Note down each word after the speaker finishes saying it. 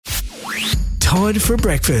Todd for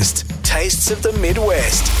breakfast. Tastes of the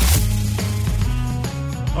Midwest.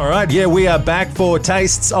 All right, yeah, we are back for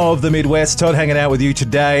Tastes of the Midwest. Todd hanging out with you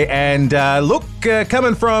today. And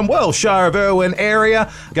coming from, Shire of Irwin area,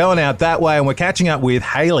 going out that way. And we're catching up with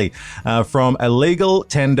Hayley from Illegal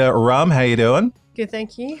Tender Rum. How you doing? Good,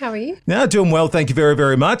 thank you. How are you? No, doing well. Thank you very,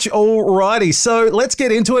 very much. All righty. So let's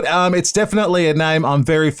get into it. It's definitely a name I'm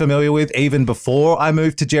very familiar with even before I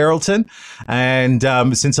moved to Geraldton. And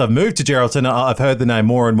since I've moved to Geraldton, I've heard the name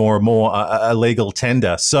more and more and more, Illegal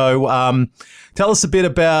Tender. So tell us a bit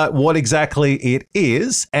about what exactly it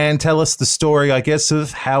is and tell us the story, I guess,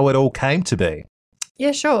 of how it all came to be.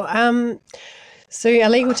 Yeah, sure. So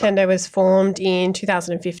Illegal Tender was formed in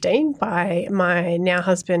 2015 by my now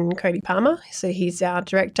husband, Cody Palmer. So he's our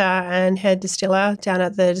director and head distiller down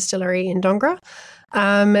at the distillery in Dongra.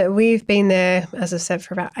 We've been there, as I said,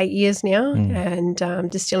 for about 8 years now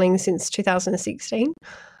and distilling since 2016.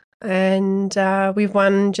 And we've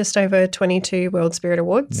won just over 22 World Spirit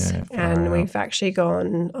Awards. Yeah, and we've actually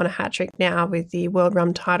gone on a hat trick now with the World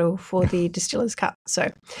Rum title for the Distillers Cup. So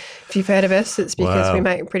if you've heard of us, it's because we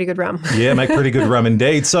make pretty good rum. Yeah, make pretty good rum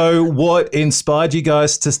indeed. So what inspired you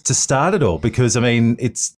guys to start it all? Because, I mean,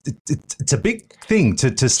 it's a big thing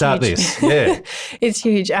to start this. Yeah. It's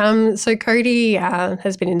huge. So Cody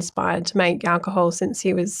has been inspired to make alcohol since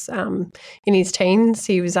he was in his teens.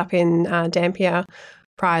 He was up in Dampier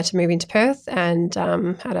prior to moving to Perth and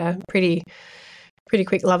had a pretty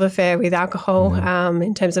quick love affair with alcohol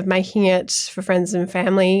in terms of making it for friends and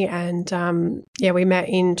family. And, we met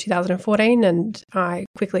in 2014 and I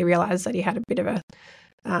quickly realised that he had a bit of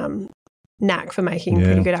a knack for making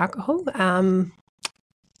pretty good alcohol.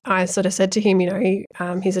 I sort of said to him,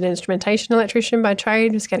 he's an instrumentation electrician by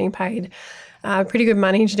trade, was getting paid pretty good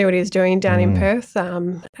money to do what he was doing down in Perth.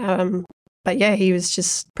 But, yeah, he was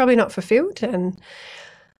just probably not fulfilled and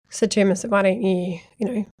said to him, I said, why don't you,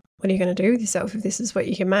 what are you going to do with yourself if this is what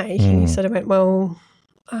you can make? And he sort of went, well,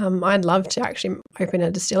 I'd love to actually open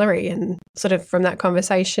a distillery. And sort of from that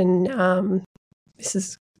conversation, this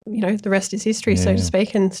is, the rest is history, so to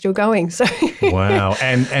speak, and still going. So wow.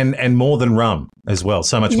 And more than rum as well.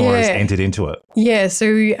 So much more has entered into it. Yeah.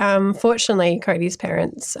 So fortunately, Cody's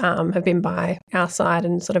parents have been by our side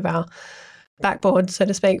and sort of our backboard, so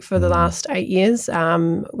to speak, for the last 8 years.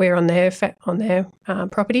 We're on their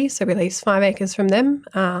property, so we lease 5 acres from them.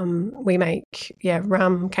 We make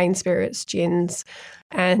rum, cane spirits, gins,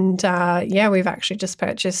 and we've actually just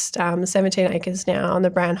purchased 17 acres now on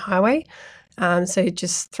the Brown Highway. So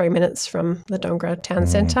just 3 minutes from the Dongra town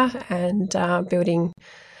centre, and building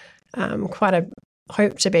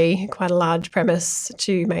hope to be quite a large premise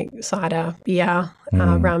to make cider, beer,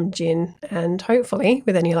 rum, gin, and hopefully,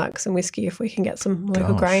 with any luck, some whiskey if we can get some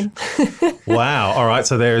local grain. Wow. All right.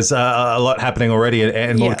 So there's a lot happening already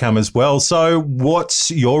and more to come as well. So what's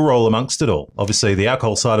your role amongst it all? Obviously, the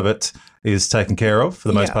alcohol side of it is taken care of for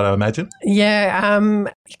the most part, I imagine. Yeah.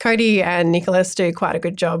 Cody and Nicholas do quite a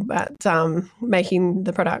good job at making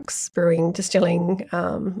the products, brewing, distilling,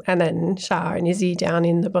 and then Shah and Izzy down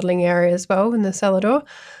in the bottling area as well in the cellar door.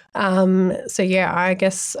 I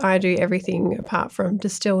guess I do everything apart from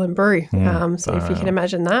distill and brew. So if you can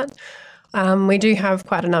imagine that. We do have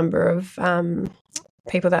quite a number of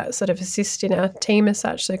people that sort of assist in our team as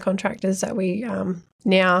such, so contractors that we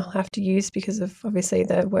now have to use because of obviously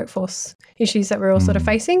the workforce issues that we're all sort of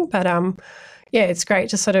facing. But it's great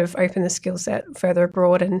to sort of open the skill set further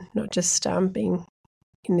abroad and not just being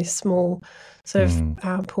in this small sort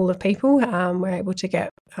of pool of people. We're able to get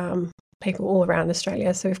people all around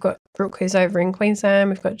Australia. So we've got Brooke, who's over in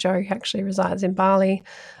Queensland. We've got Joe, who actually resides in Bali.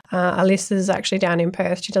 Alyssa's actually down in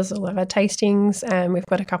Perth. She does all of our tastings, and we've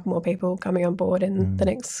got a couple more people coming on board in the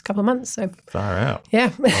next couple of months. So far out.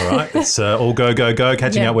 Yeah. All right. It's all go.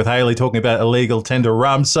 Catching up with Hayley, talking about Illegal Tender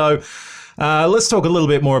Rum. So let's talk a little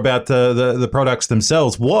bit more about the products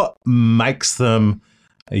themselves. What makes them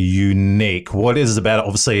unique? What is it about it?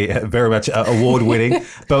 Obviously, very much award-winning.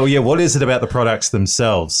 But, what is it about the products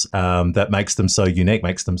themselves that makes them so unique,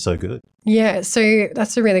 makes them so good? Yeah, so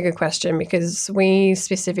that's a really good question because we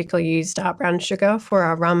specifically use dark brown sugar for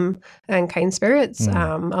our rum and cane spirits.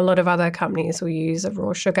 A lot of other companies will use a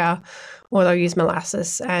raw sugar or they'll use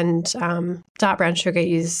molasses, and dark brown sugar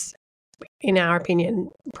is, in our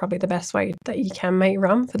opinion, probably the best way that you can make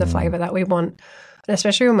rum for the flavour that we want. And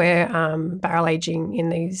especially when we're barrel aging in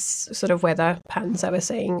these sort of weather patterns that we're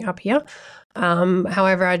seeing up here.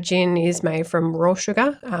 However, our gin is made from raw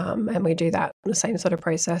sugar, and we do that the same sort of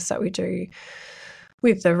process that we do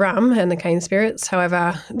with the rum and the cane spirits.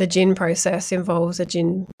 However, the gin process involves a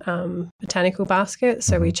gin botanical basket,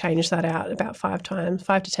 so we change that out about 5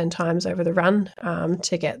 to 10 times over the run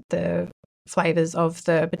to get the flavours of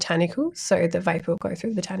the botanicals. So the vapour will go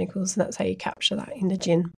through the botanicals, and that's how you capture that in the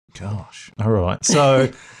gin. Gosh. All right.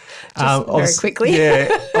 So very quickly. Yeah.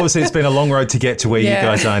 Obviously, it's been a long road to get to where you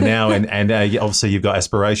guys are now, and obviously you've got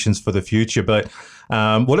aspirations for the future. But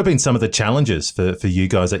what have been some of the challenges for you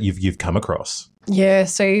guys that you've come across? Yeah.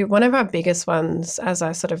 So one of our biggest ones, as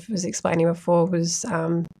I sort of was explaining before, was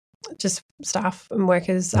just staff and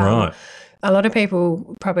workers. Right. A lot of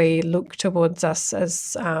people probably look towards us as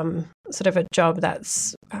sort of a job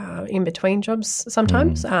that's in between jobs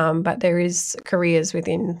sometimes, but there is careers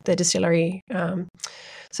within the distillery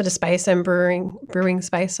sort of space and brewing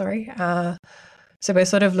space, sorry. So we're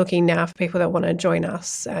sort of looking now for people that want to join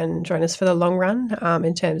us for the long run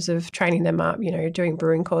in terms of training them up, doing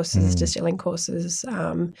brewing courses, distilling courses,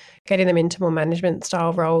 getting them into more management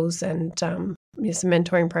style roles, and some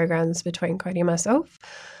mentoring programs between Cody and myself.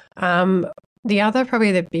 The other,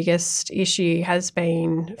 probably the biggest issue has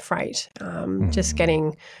been freight. Just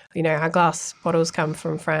getting, our glass bottles come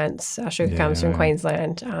from France, our sugar comes from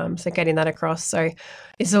Queensland, so getting that across. So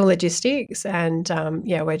it's all logistics, and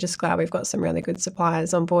we're just glad we've got some really good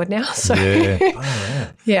suppliers on board now. So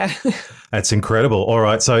yeah. That's incredible. All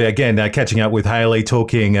right. So again, catching up with Hayley,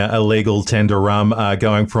 talking Illegal Tender Rum,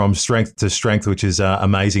 going from strength to strength, which is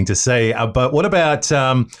amazing to see. But what about,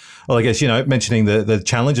 I guess, mentioning the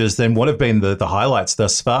challenges, then what have been the highlights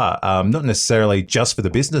thus far? Not necessarily just for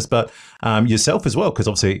the business, but yourself as well, because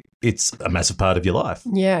obviously it's a massive part of your life.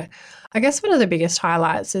 Yeah. I guess one of the biggest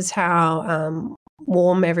highlights is how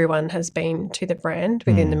warm everyone has been to the brand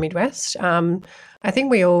within the Midwest. I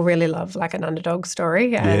think we all really love like an underdog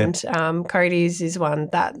story, and Cody's is one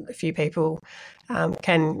that a few people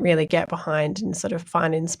can really get behind and sort of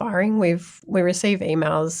find inspiring. We receive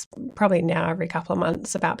emails probably now every couple of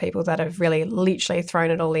months about people that have really literally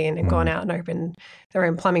thrown it all in and gone out and opened their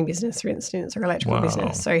own plumbing business, for instance, or electrical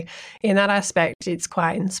business. So in that aspect, it's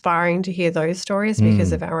quite inspiring to hear those stories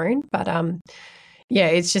because of our own. But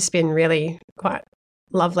it's just been really quite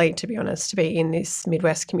lovely, to be honest, to be in this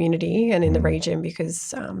Midwest community and in the region,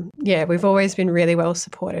 because we've always been really well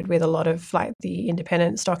supported with a lot of like the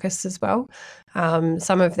independent stockists as well.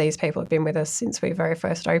 Some of these people have been with us since we very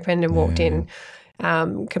first opened and walked in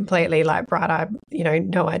completely like bright-eyed,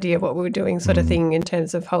 no idea what we were doing sort of thing in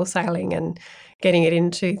terms of wholesaling and getting it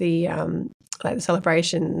into the like the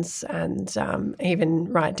celebrations, and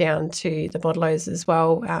even right down to the bottlers as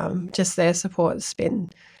well. Just their support's been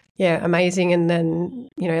amazing. And then,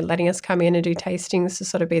 letting us come in and do tastings to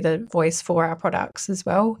sort of be the voice for our products as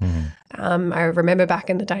well. I remember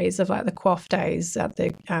back in the days of like the quaff days at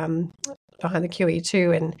the behind the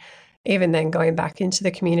QE2, and even then going back into the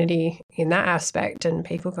community in that aspect, and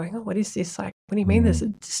people going, oh, what is this? Like, what do you mean there's a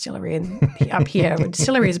distillery up here?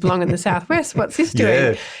 Distilleries belong in the Southwest. What's this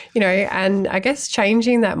doing? And I guess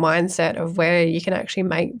changing that mindset of where you can actually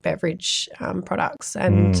make beverage products.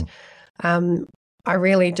 And I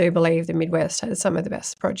really do believe the Midwest has some of the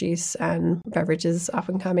best produce and beverages up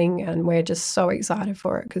and coming, and we're just so excited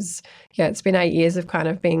for it because, it's been 8 years of kind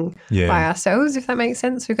of being by ourselves, if that makes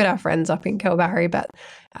sense. We've got our friends up in Kalbarri, but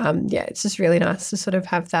it's just really nice to sort of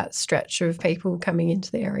have that stretch of people coming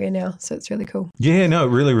into the area now. So it's really cool. Yeah, no,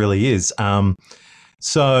 it really, really is.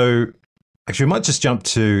 So actually, we might just jump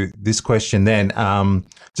to this question then,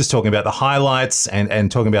 just talking about the highlights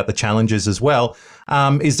and talking about the challenges as well.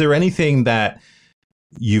 Is there anything that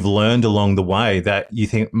you've learned along the way that you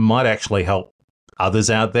think might actually help others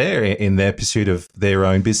out there in their pursuit of their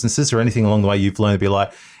own businesses, or anything along the way you've learned to be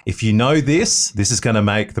like, if you know this is going to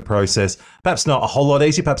make the process perhaps not a whole lot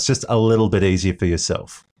easier, perhaps just a little bit easier for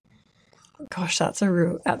yourself? Gosh, that's a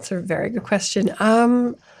very good question.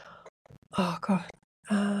 I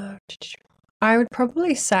would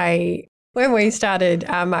probably say, when we started,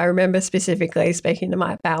 I remember specifically speaking to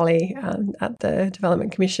Mike Bowley at the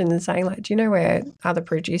Development Commission and saying, like, do you know where other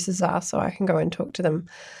producers are so I can go and talk to them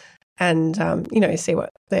and, see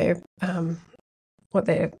what their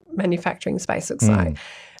manufacturing space looks like.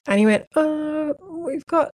 And he went, we've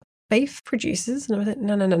got beef producers. And I was like,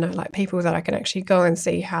 no, like people that I can actually go and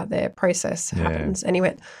see how their process happens. And he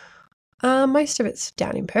went, most of it's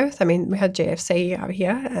down in Perth. I mean, we had GFC out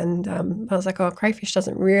here, and I was like, crayfish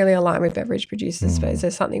doesn't really align with beverage producers, but is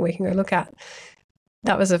there something we can go look at?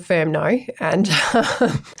 That was a firm no, and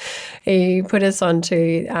he put us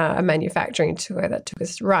onto a manufacturing tour that took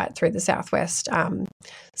us right through the Southwest.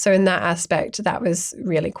 So in that aspect, that was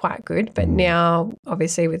really quite good. But now,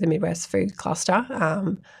 obviously, with the Midwest Food Cluster,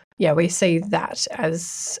 we see that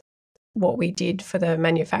as what we did for the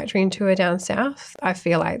manufacturing tour down south. I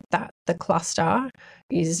feel like that the cluster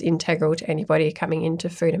is integral to anybody coming into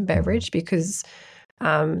food and beverage, because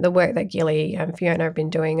the work that Gilly and Fiona have been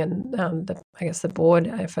doing, and the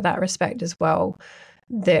board for that respect as well,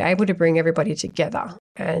 they're able to bring everybody together.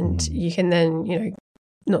 And you can then,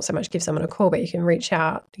 not so much give someone a call, but you can reach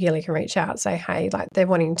out, Gilly can reach out, say, hey, like they're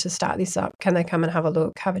wanting to start this up. Can they come and have a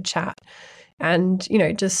look, have a chat? And,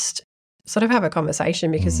 just sort of have a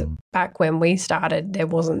conversation, because back when we started, there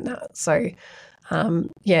wasn't that. So,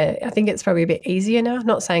 I think it's probably a bit easier now.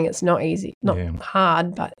 Not saying it's not easy, not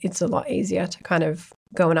hard, but it's a lot easier to kind of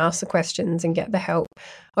go and ask the questions and get the help.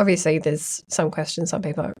 Obviously, there's some questions some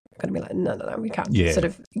people are going to be like, no, we can't sort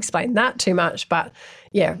of explain that too much. But,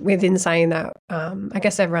 within saying that, I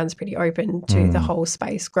guess everyone's pretty open to the whole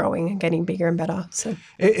space growing and getting bigger and better. So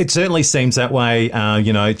it certainly seems that way.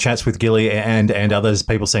 Chats with Gilly and others,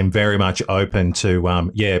 people seem very much open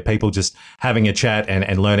to, people just having a chat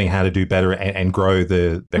and learning how to do better and grow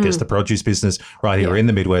the produce business right here in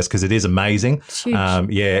the Midwest, because it is amazing. It's huge.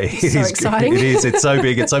 It's so exciting. It is. It's so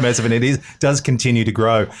big. It's so massive, and it does continue to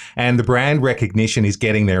grow. And the brand recognition is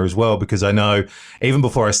getting there as well, because I know even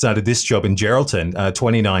before I started this job in Geraldton,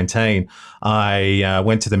 2019, I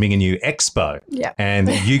went to the Minganoo Expo, and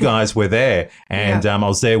you guys were there, and I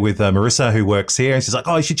was there with Marissa, who works here, and she's like,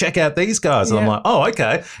 oh, you should check out these guys. And I'm like, oh,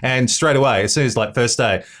 okay. And straight away, as soon as first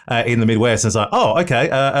day in the Midwest, I was like, oh, okay,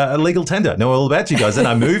 Illegal Tender, know all about you guys. Then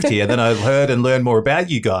I moved here, then I heard and learned more about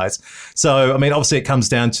you guys. So, I mean, obviously it comes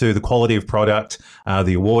down to the quality of product,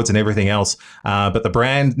 the awards and everything else, but the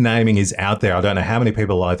brand naming is out there. I don't know how many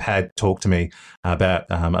people I've had talk to me about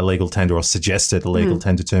Illegal Tender or suggested Illegal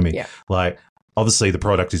Tender to me. Like, obviously the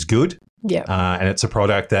product is good. And it's a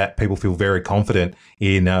product that people feel very confident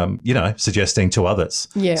in, suggesting to others.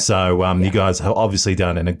 So you guys have obviously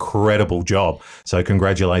done an incredible job. So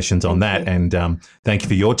congratulations on that. And thank you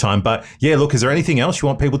for your time. But look, is there anything else you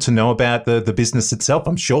want people to know about the business itself?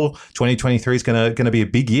 I'm sure 2023 is going to be a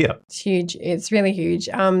big year. It's huge. It's really huge.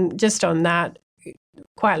 Just on that,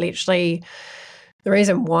 quite literally, the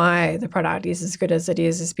reason why the product is as good as it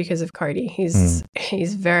is because of Cody. He's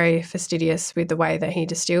very fastidious with the way that he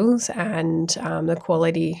distills, and the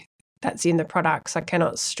quality that's in the products. I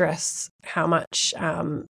cannot stress how much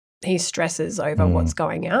he stresses over what's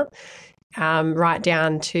going out, right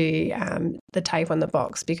down to the tape on the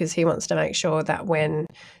box, because he wants to make sure that when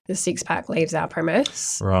the 6-pack leaves our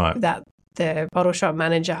premise, that the bottle shop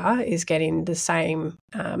manager is getting the same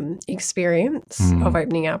experience of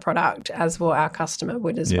opening our product as what our customer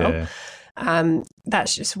would as well.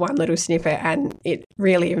 That's just one little snippet, and it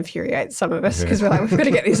really infuriates some of us, because we're like, we've got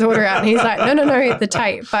to get this order out. And he's like, no, the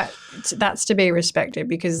tape. But that's to be respected,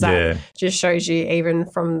 because that just shows you, even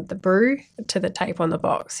from the brew to the tape on the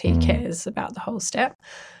box, he cares about the whole step.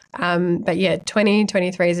 But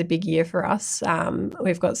 2023 is a big year for us.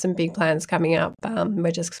 We've got some big plans coming up.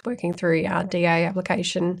 We're just working through our DA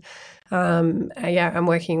application. I'm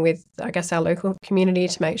working with, I guess, our local community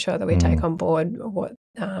to make sure that we take on board what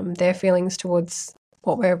their feelings towards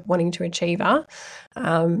what we're wanting to achieve are.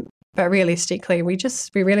 But realistically, we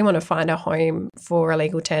really want to find a home for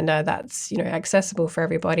Illegal Tender that's, accessible for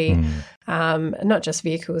everybody, not just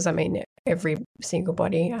vehicles. I mean, every single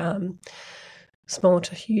body. Small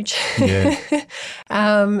to huge.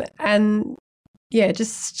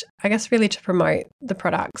 Just, I guess, really to promote the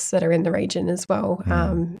products that are in the region as well.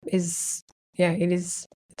 It's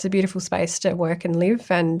a beautiful space to work and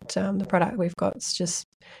live, and the product we've got is just,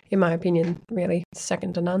 in my opinion, really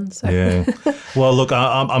second to none. So. Well, look,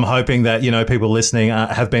 I'm hoping that, people listening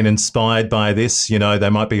have been inspired by this. They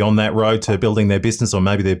might be on that road to building their business, or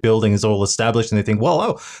maybe their building is all established and they think,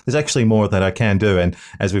 well, there's actually more that I can do. And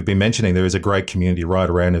as we've been mentioning, there is a great community right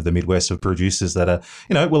around of the Midwest of producers that are,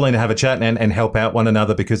 willing to have a chat and help out one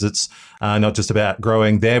another, because it's not just about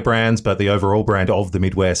growing their brands, but the overall brand of the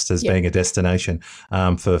Midwest as being a destination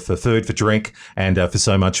for food, for drink, and for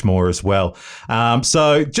so much more as well.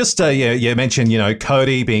 So just, you mentioned,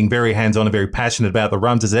 Cody being very hands-on and very passionate about the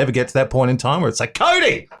rum. Does it ever get to that point in time where it's like,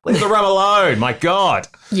 Cody, leave the rum alone? My God.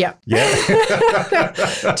 Yeah.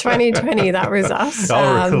 2020, that was us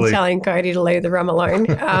really? Telling Cody to leave the rum alone.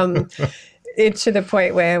 It's to the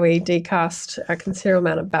point where we decast a considerable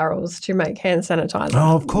amount of barrels to make hand sanitizer.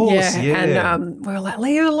 Oh, of course. And we were like,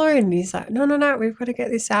 leave it alone. And he's like, no, we've got to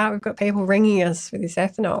get this out. We've got people ringing us with this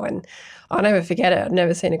ethanol. And I'll never forget it. I've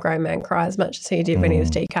never seen a grown man cry as much as he did when he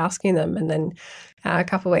was decasking them. And then a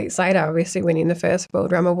couple of weeks later, obviously winning the first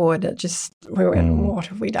World Rum Award, we went, what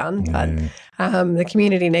have we done? But the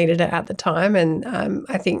community needed it at the time. And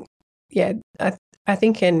I think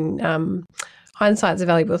in hindsight's a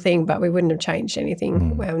valuable thing, but we wouldn't have changed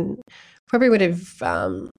anything. Probably would have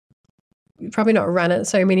probably not run at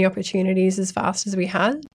so many opportunities as fast as we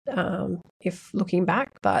had, if looking back.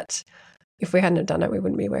 But if we hadn't have done it, we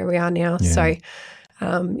wouldn't be where we are now. Yeah. So,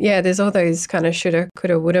 there's all those kind of shoulda,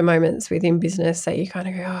 coulda, woulda moments within business that you kind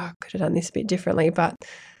of go, oh, I could have done this a bit differently. But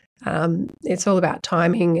it's all about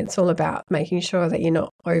timing. It's all about making sure that you're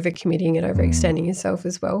not overcommitting and overextending yourself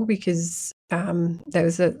as well, because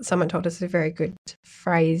someone told us a very good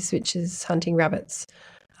phrase, which is hunting rabbits.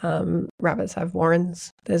 Rabbits have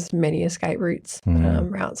warrens. There's many escape routes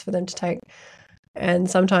for them to take.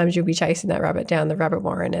 And sometimes you'll be chasing that rabbit down the rabbit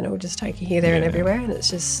warren and it will just take you here, there and everywhere. And it's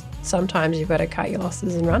just sometimes you've got to cut your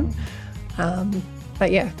losses and run.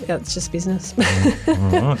 But yeah, it's just business. All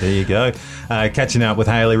right, there you go. Catching up with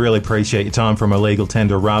Hayley. Really appreciate your time from Illegal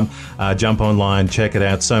Tender Rum. Jump online, check it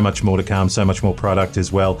out. So much more to come, so much more product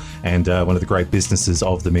as well. And one of the great businesses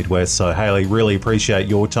of the Midwest. So Hayley, really appreciate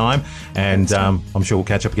your time. And I'm sure we'll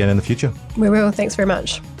catch up again in the future. We will. Thanks very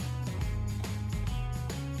much.